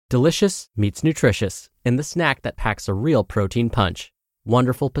Delicious meets nutritious in the snack that packs a real protein punch.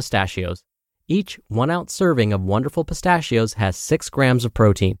 Wonderful Pistachios. Each 1-ounce serving of Wonderful Pistachios has 6 grams of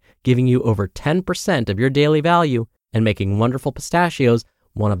protein, giving you over 10% of your daily value and making Wonderful Pistachios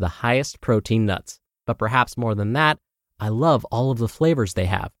one of the highest protein nuts. But perhaps more than that, I love all of the flavors they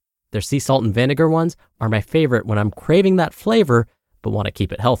have. Their sea salt and vinegar ones are my favorite when I'm craving that flavor but want to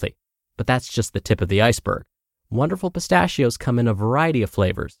keep it healthy. But that's just the tip of the iceberg. Wonderful Pistachios come in a variety of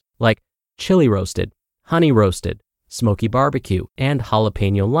flavors, like chili roasted, honey roasted, smoky barbecue, and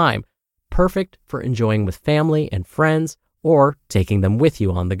jalapeno lime, perfect for enjoying with family and friends or taking them with you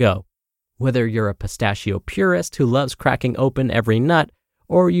on the go. Whether you're a pistachio purist who loves cracking open every nut,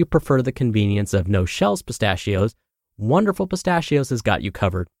 or you prefer the convenience of no-shells pistachios, Wonderful Pistachios has got you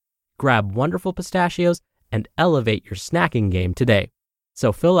covered. Grab Wonderful Pistachios and elevate your snacking game today.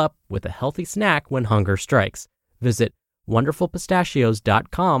 So fill up with a healthy snack when hunger strikes. Visit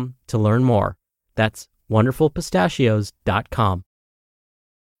wonderfulpistachios.com to learn more. That's wonderfulpistachios.com.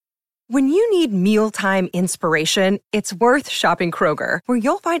 When you need mealtime inspiration, it's worth shopping Kroger, where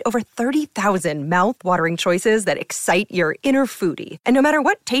you'll find over 30,000 mouth-watering choices that excite your inner foodie. And no matter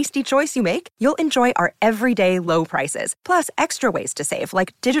what tasty choice you make, you'll enjoy our everyday low prices, plus extra ways to save,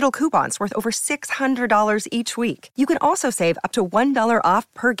 like digital coupons worth over $600 each week. You can also save up to $1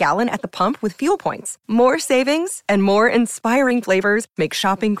 off per gallon at the pump with fuel points. More savings and more inspiring flavors make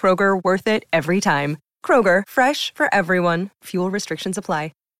shopping Kroger worth it every time. Kroger, fresh for everyone. Fuel restrictions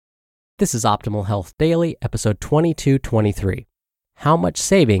apply. This is Optimal Health Daily, episode 2223. How Much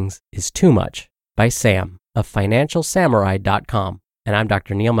Savings is Too Much by Sam of FinancialSamurai.com. And I'm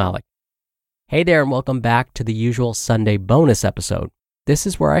Dr. Neil Malik. Hey there, and welcome back to the usual Sunday bonus episode. This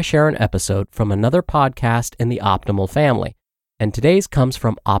is where I share an episode from another podcast in the Optimal family. And today's comes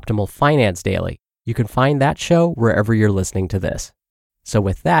from Optimal Finance Daily. You can find that show wherever you're listening to this. So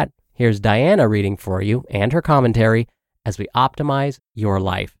with that, here's Diana reading for you and her commentary as we optimize your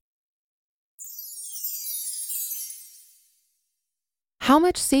life. How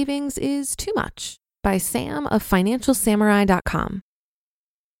Much Savings is Too Much by Sam of FinancialSamurai.com.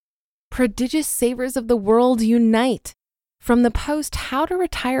 Prodigious savers of the world unite! From the post How to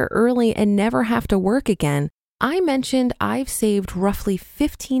Retire Early and Never Have to Work Again, I mentioned I've saved roughly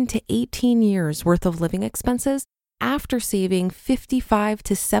 15 to 18 years worth of living expenses after saving 55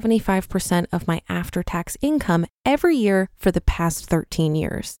 to 75% of my after-tax income every year for the past 13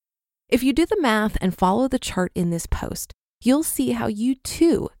 years. If you do the math and follow the chart in this post, you'll see how you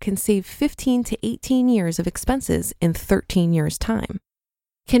too can save 15 to 18 years of expenses in 13 years' time.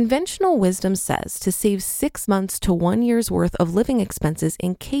 Conventional wisdom says to save 6 months to 1 year's worth of living expenses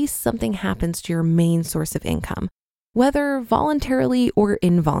in case something happens to your main source of income, whether voluntarily or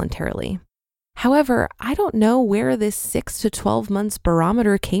involuntarily. However, I don't know where this 6 to 12 months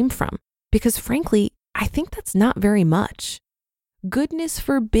barometer came from, because frankly, I think that's not very much. Goodness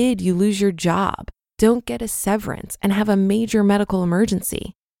forbid you lose your job, don't get a severance, and have a major medical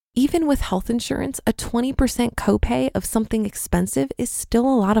emergency. Even with health insurance, a 20% copay of something expensive is still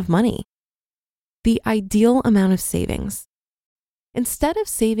a lot of money. The ideal amount of savings. Instead of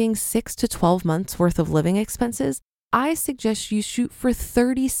saving 6 to 12 months worth of living expenses, I suggest you shoot for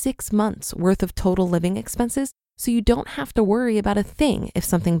 36 months worth of total living expenses so you don't have to worry about a thing if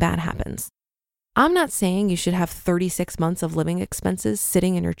something bad happens. I'm not saying you should have 36 months of living expenses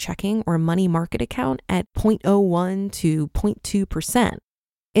sitting in your checking or money market account at 0.01 to 0.2%.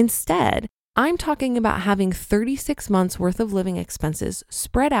 Instead, I'm talking about having 36 months worth of living expenses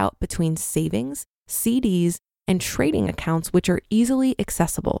spread out between savings, CDs, and trading accounts which are easily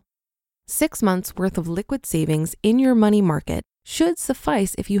accessible. 6 months worth of liquid savings in your money market should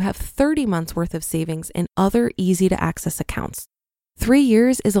suffice if you have 30 months worth of savings in other easy-to-access accounts. 3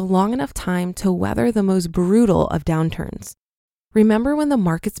 years is a long enough time to weather the most brutal of downturns. Remember when the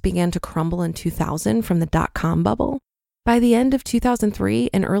markets began to crumble in 2000 from the dot-com bubble? By the end of 2003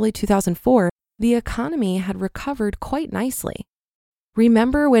 and early 2004, the economy had recovered quite nicely.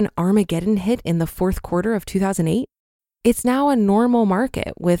 Remember when Armageddon hit in the fourth quarter of 2008? It's now a normal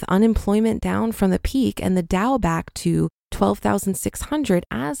market with unemployment down from the peak and the Dow back to 12,600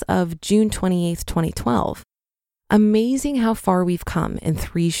 as of June 28, 2012. Amazing how far we've come in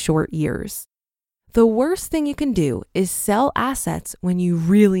 3 short years. The worst thing you can do is sell assets when you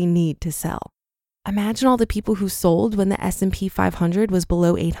really need to sell. Imagine all the people who sold when the S&P 500 was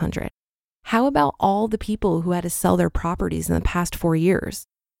below 800. How about all the people who had to sell their properties in the past 4 years?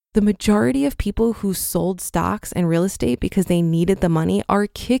 The majority of people who sold stocks and real estate because they needed the money are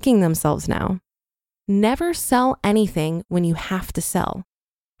kicking themselves now. Never sell anything when you have to sell.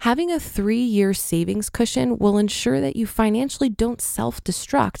 Having a 3-year savings cushion will ensure that you financially don't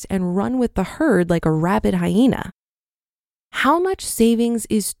self-destruct and run with the herd like a rabid hyena. How much savings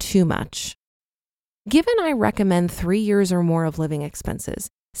is too much? Given I recommend 3 years or more of living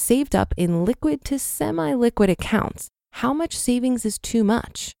expenses saved up in liquid to semi-liquid accounts, how much savings is too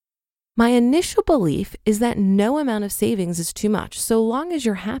much? My initial belief is that no amount of savings is too much so long as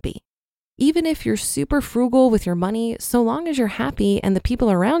you're happy. Even if you're super frugal with your money, so long as you're happy and the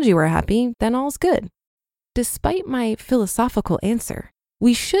people around you are happy, then all's good. Despite my philosophical answer,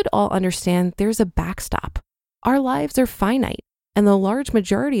 we should all understand there's a backstop. Our lives are finite, and the large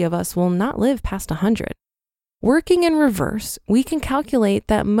majority of us will not live past 100. Working in reverse, we can calculate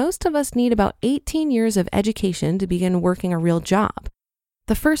that most of us need about 18 years of education to begin working a real job.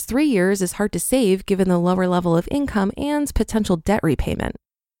 The first 3 years is hard to save given the lower level of income and potential debt repayment.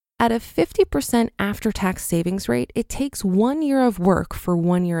 At a 50% after-tax savings rate, it takes 1 year of work for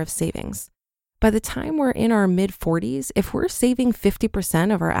 1 year of savings. By the time we're in our mid-40s, if we're saving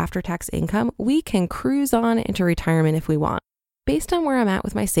 50% of our after-tax income, we can cruise on into retirement if we want. Based on where I'm at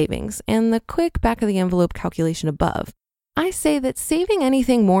with my savings and the quick back-of-the-envelope calculation above, I say that saving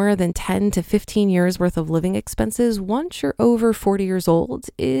anything more than 10 to 15 years worth of living expenses once you're over 40 years old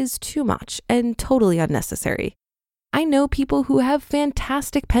is too much and totally unnecessary. I know people who have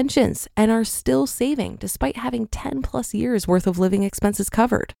fantastic pensions and are still saving despite having 10 plus years worth of living expenses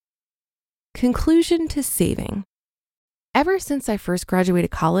covered. Conclusion to saving. Ever since I first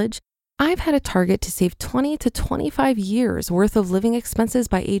graduated college, I've had a target to save 20 to 25 years worth of living expenses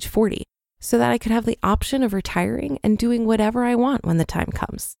by age 40 so that I could have the option of retiring and doing whatever I want when the time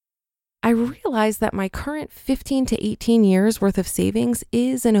comes. I realized that my current 15 to 18 years worth of savings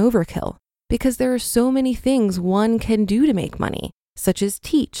is an overkill because there are so many things one can do to make money, such as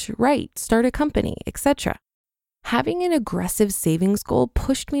teach, write, start a company, etc. Having an aggressive savings goal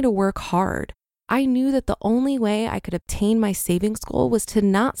pushed me to work hard. I knew that the only way I could obtain my savings goal was to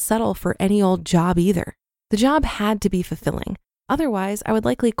not settle for any old job either. The job had to be fulfilling. Otherwise, I would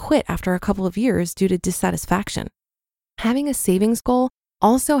likely quit after a couple of years due to dissatisfaction. Having a savings goal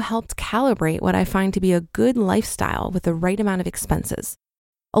also helped calibrate what I find to be a good lifestyle with the right amount of expenses.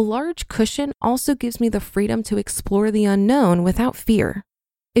 A large cushion also gives me the freedom to explore the unknown without fear.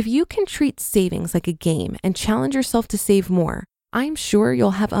 If you can treat savings like a game and challenge yourself to save more, I'm sure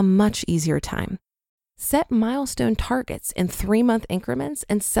you'll have a much easier time. Set milestone targets in 3-month increments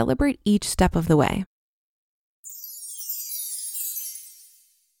and celebrate each step of the way.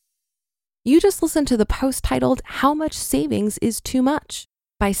 You just listened to the post titled, "How Much Savings is Too Much?"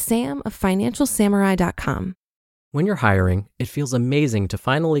 by Sam of FinancialSamurai.com. When you're hiring, it feels amazing to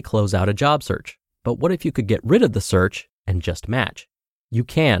finally close out a job search. But what if you could get rid of the search and just match? You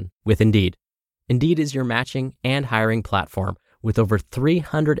can with Indeed. Indeed is your matching and hiring platform with over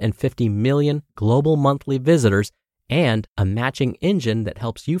 350 million global monthly visitors and a matching engine that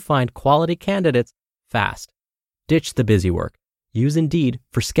helps you find quality candidates fast. Ditch the busy work. Use Indeed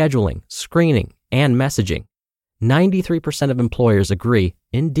for scheduling, screening, and messaging. 93% of employers agree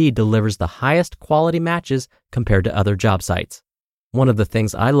Indeed delivers the highest quality matches compared to other job sites. One of the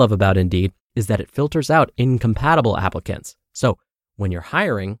things I love about Indeed is that it filters out incompatible applicants. So when you're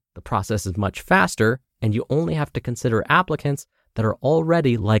hiring, the process is much faster and you only have to consider applicants that are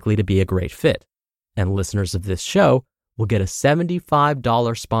already likely to be a great fit. And listeners of this show will get a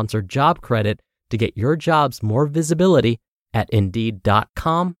 $75 sponsored job credit to get your jobs more visibility at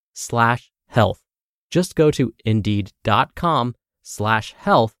Indeed.com/health. Just go to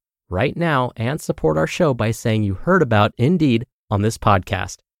Indeed.com/health right now and support our show by saying you heard about Indeed on this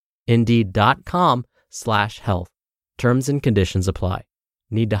podcast. Indeed.com/health. Terms and conditions apply.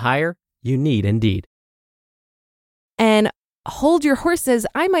 Need to hire? You need Indeed. And hold your horses,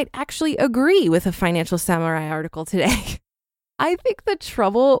 I might actually agree with a Financial Samurai article today. I think the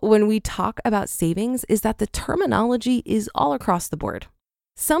trouble when we talk about savings is that the terminology is all across the board.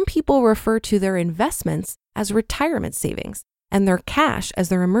 Some people refer to their investments as retirement savings and their cash as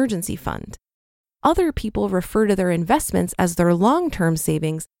their emergency fund. Other people refer to their investments as their long-term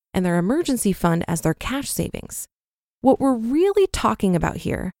savings and their emergency fund as their cash savings. What we're really talking about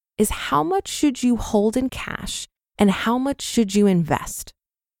here is how much should you hold in cash and how much should you invest?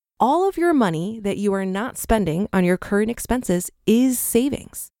 All of your money that you are not spending on your current expenses is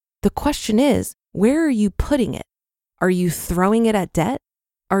savings. The question is, where are you putting it? Are you throwing it at debt?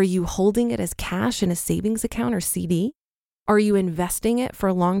 Are you holding it as cash in a savings account or CD? Are you investing it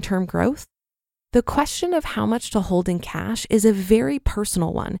for long-term growth? The question of how much to hold in cash is a very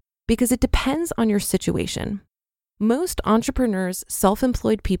personal one because it depends on your situation. Most entrepreneurs,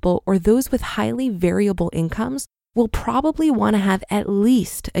 self-employed people, or those with highly variable incomes will probably want to have at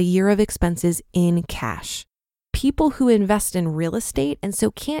least a year of expenses in cash. People who invest in real estate and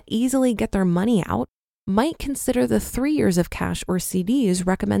so can't easily get their money out might consider the 3 years of cash or CDs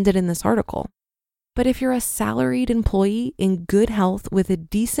recommended in this article. But if you're a salaried employee in good health with a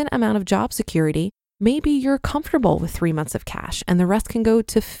decent amount of job security, maybe you're comfortable with 3 months of cash and the rest can go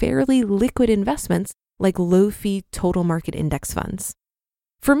to fairly liquid investments like low-fee total market index funds.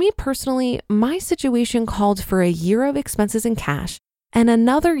 For me personally, my situation called for a year of expenses in cash and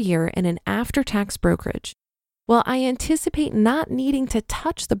another year in an after-tax brokerage. While I anticipate not needing to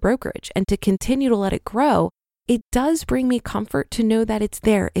touch the brokerage and to continue to let it grow, it does bring me comfort to know that it's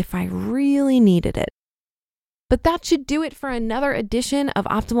there if I really needed it. But that should do it for another edition of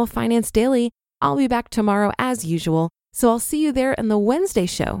Optimal Finance Daily. I'll be back tomorrow as usual, so I'll see you there in the Wednesday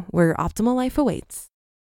show where your optimal life awaits.